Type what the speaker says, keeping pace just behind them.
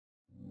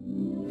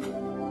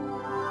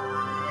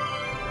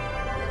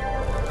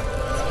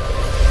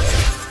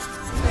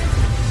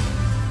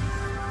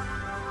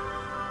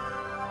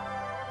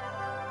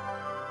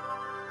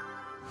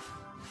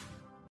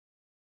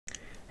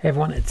Hey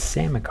everyone, it's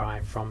Sam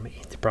Mackay from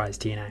Enterprise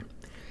DNA.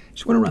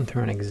 Just want to run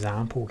through an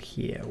example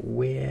here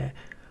where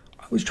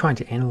I was trying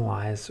to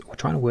analyze or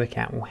trying to work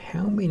out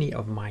how many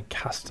of my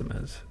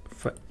customers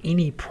for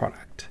any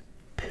product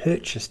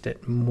purchased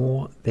it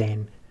more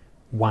than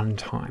one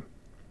time.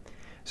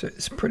 So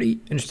it's a pretty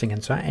interesting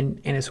insight, and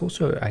it's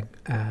also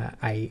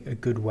a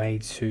good way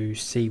to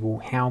see, well,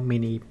 how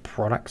many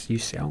products you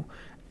sell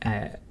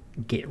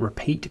get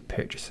repeat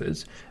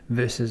purchases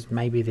versus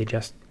maybe they're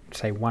just,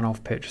 say,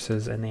 one-off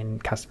purchases and then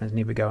customers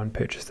never go and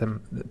purchase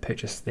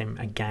them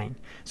again.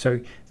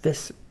 So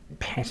this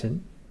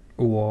pattern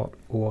or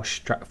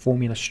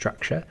formula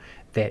structure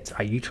that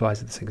I utilize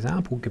in this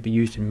example could be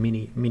used in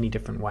many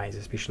different ways,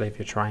 especially if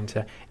you're trying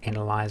to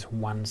analyze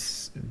one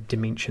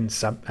dimension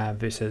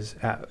versus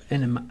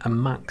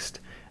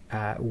amongst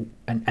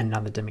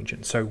another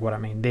dimension. So what I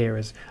mean there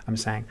is I'm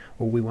saying,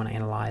 well, we want to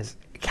analyze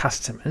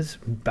customers,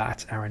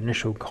 but our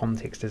initial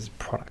context is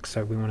products.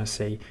 So we want to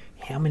see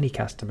how many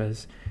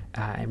customers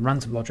and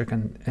run some logic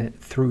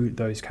through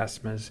those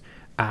customers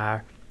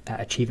are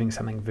achieving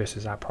something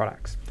versus our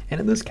products. And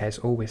in this case,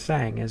 all we're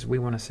saying is we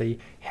want to see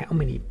how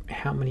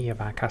many of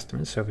our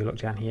customers. So if we look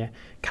down here,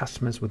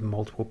 customers with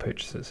multiple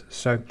purchases.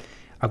 So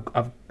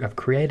I've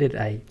created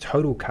a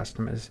total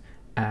customers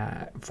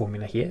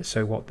formula here.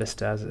 So what this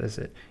does is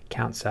it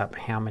counts up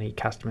how many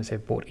customers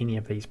have bought any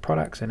of these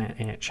products, and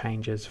it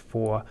changes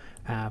for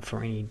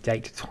any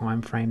date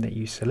time frame that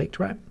you select,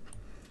 right?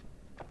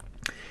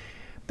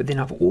 But then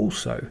I've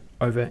also,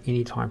 over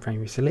any time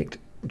frame you select,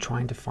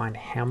 trying to find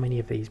how many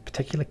of these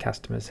particular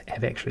customers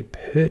have actually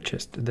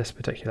purchased this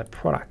particular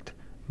product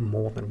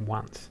more than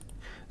once.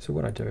 So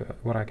what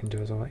I can do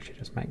is I'll actually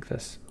just make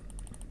this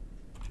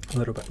a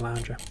little bit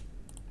larger.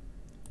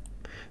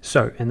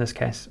 So in this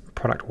case,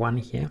 product 1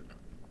 here,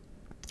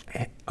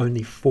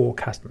 only 4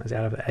 customers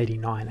out of the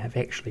 89 have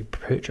actually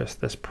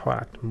purchased this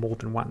product more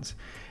than once,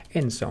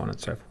 and so on and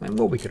so forth. And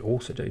what we could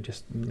also do,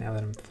 just now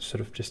that I'm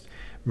sort of just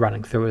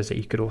running through, is that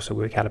you could also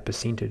work out a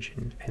percentage,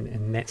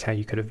 and that's how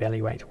you could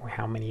evaluate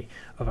how many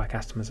of our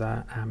customers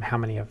are, how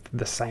many of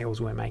the sales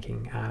we're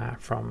making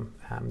from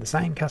the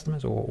same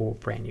customers or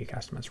brand new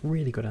customers.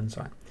 Really good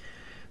insight.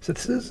 So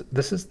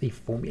this is the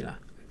formula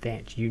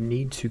that you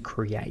need to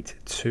create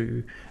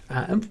to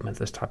implement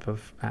this type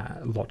of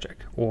logic,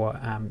 or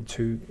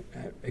to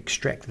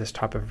extract this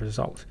type of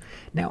result.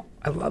 Now,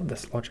 I love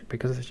this logic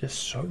because there's just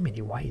so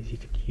many ways you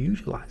could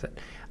utilize it,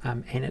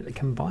 and it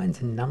combines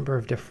a number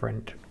of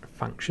different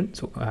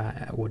functions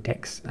or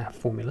DAX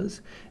formulas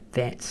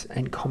that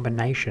in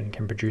combination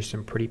can produce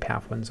some pretty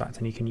powerful insights,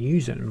 and you can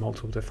use it in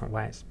multiple different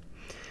ways.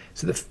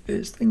 So the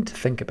first thing to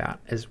think about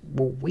is,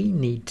 well, we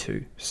need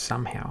to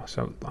somehow,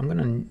 so I'm going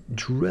to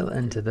drill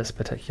into this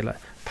particular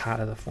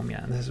part of the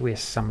formula, and this is where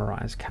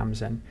summarize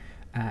comes in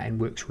and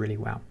works really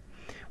well.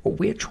 What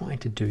we're trying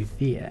to do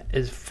there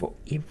is for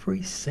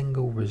every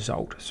single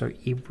result, so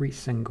every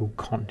single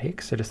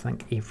context, so just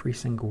think every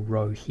single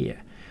row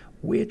here,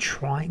 we're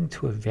trying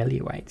to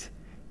evaluate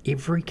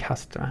every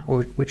customer,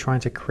 or we're trying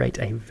to create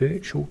a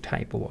virtual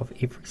table of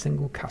every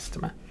single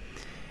customer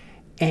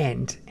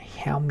and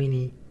how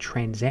many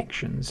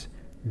transactions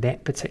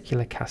that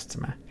particular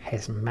customer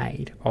has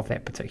made of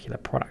that particular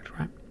product,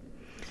 right?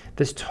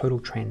 This total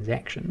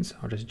transactions,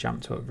 I'll just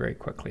jump to it very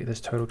quickly.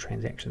 This total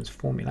transactions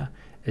formula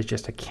is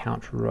just a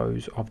count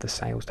rows of the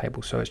sales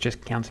table. So it's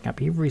just counting up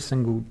every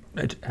single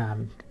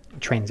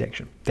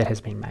transaction that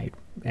has been made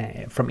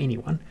from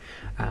anyone,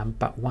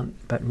 but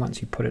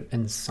once you put it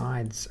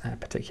inside a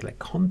particular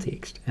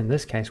context, in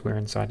this case we're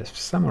inside a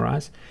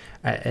summarize,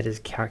 it is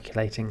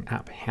calculating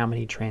up how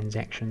many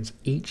transactions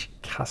each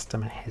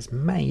customer has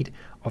made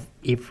of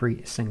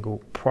every single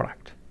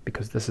product,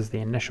 because this is the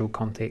initial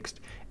context,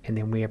 and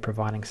then we are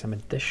providing some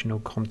additional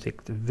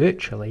context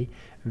virtually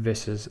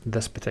versus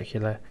this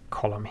particular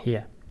column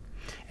here.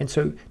 And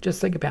so just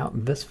think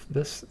about this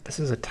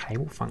is a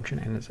table function,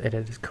 and it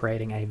is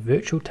creating a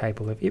virtual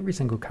table of every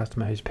single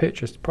customer who's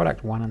purchased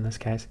product 1 in this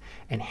case,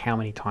 and how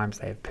many times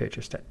they have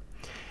purchased it.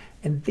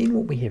 And then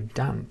what we have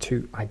done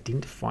to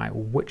identify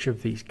which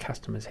of these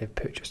customers have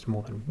purchased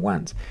more than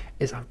once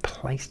is I've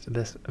placed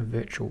this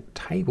virtual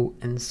table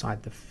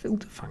inside the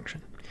filter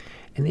function,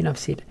 and then I've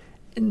said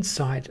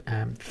inside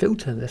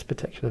filter this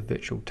particular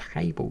virtual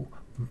table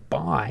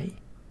by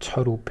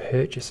total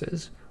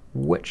purchases,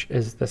 which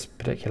is this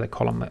particular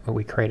column that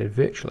we created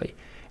virtually,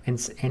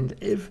 and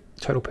if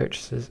total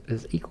purchases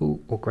is equal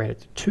or greater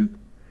to 2,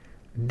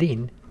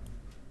 then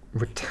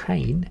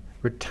retain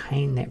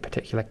that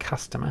particular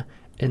customer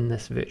in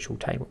this virtual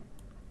table.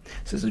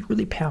 So this is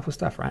really powerful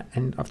stuff, right?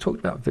 And I've talked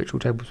about virtual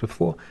tables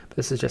before, but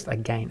this is just,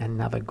 again,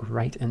 another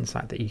great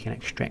insight that you can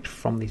extract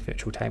from these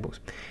virtual tables.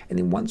 And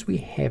then once we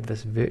have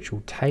this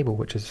virtual table,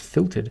 which is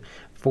filtered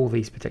for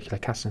these particular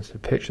customers who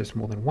purchased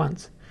more than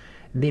once,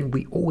 then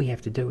all we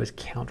have to do is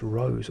count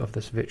rows of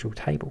this virtual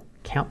table,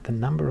 count the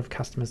number of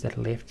customers that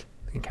are left,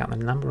 and count the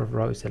number of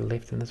rows that are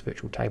left in this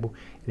virtual table,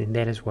 and then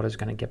that is what is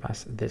going to give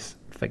us this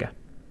figure.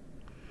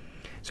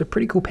 So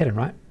pretty cool pattern,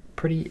 right?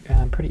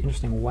 pretty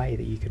interesting way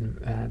that you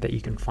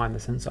can find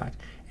this insight.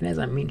 And as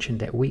I mentioned,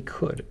 that we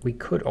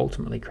could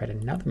ultimately create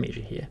another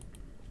measure here,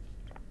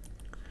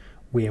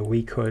 where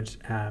we could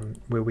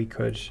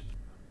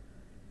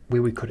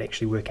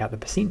actually work out the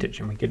percentage,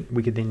 and we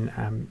could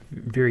then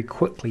very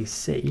quickly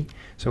see.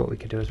 So what we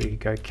could do is we could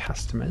go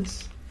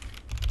customers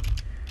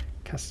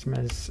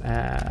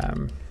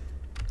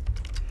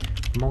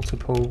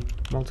multiple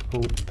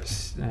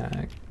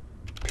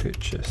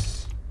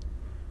purchase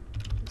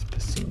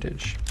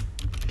percentage,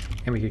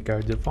 and we could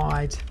go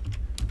divide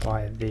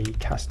by the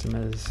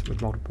customers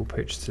with multiple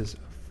purchases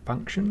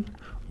function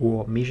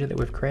or measure that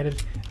we've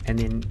created, and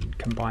then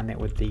combine that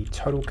with the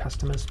total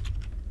customers.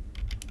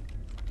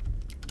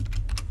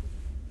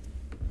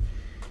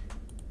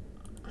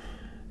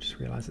 Just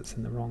realize it's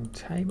in the wrong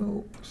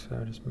table, so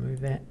I'll just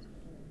move that.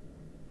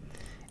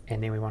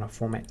 And then we want to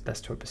format this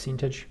to a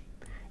percentage,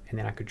 and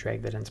then I could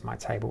drag that into my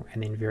table,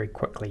 and then very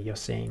quickly you're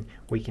seeing,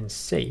 we can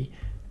see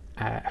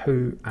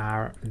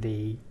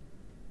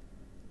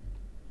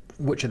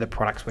which are the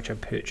products which are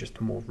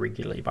purchased more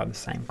regularly by the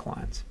same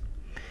clients.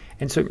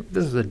 And so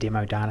this is a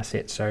demo data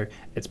set, so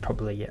it's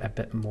probably a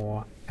bit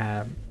more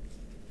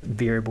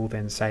variable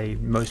than, say,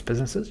 most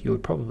businesses. You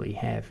would probably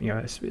have,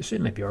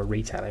 certainly if you're a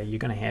retailer, you're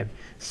going to have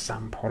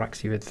some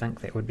products you would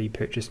think that would be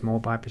purchased more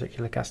by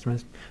particular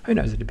customers. Who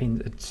knows? It depends.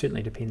 It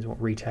certainly depends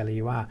what retailer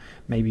you are.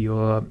 Maybe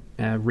your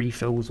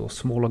refills or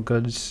smaller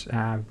goods,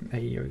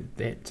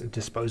 that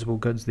disposable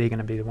goods, they're going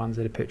to be the ones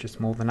that are purchased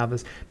more than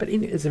others. But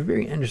it's a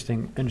very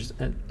interesting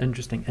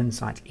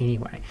insight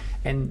anyway.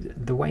 And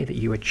the way that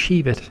you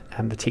achieve it,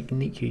 the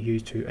technique you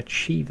use to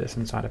achieve this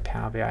inside of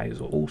Power BI is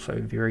also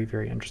very,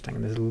 very interesting.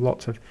 And there's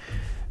lots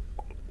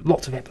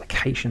of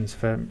applications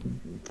for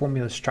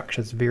formula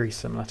structures very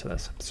similar to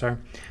this. So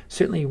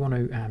certainly you want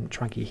to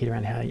try and get your head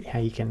around how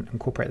you can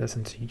incorporate this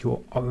into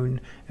your own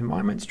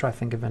environments. Try to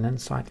think of an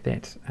insight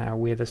that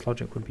where this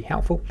logic would be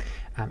helpful,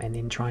 and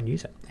then try and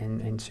use it.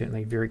 And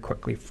certainly very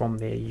quickly from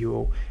there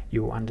you'll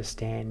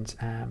understand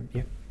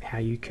how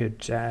you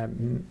could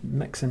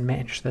mix and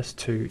match this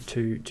to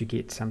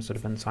get some sort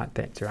of insight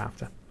that you're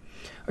after.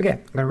 Okay, I'm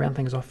going to round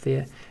things off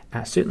there.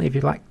 Certainly if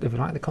you like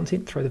the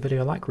content, throw the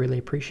video a like, really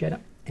appreciate it.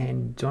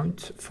 And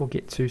don't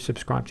forget to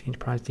subscribe to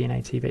Enterprise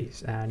DNA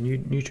TV's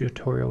new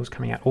tutorials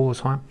coming out all the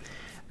time,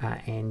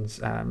 and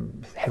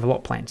have a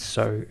lot planned.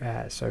 So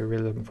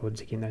really looking forward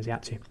to getting those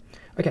out to you.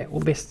 Okay, all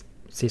the best.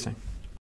 See you soon.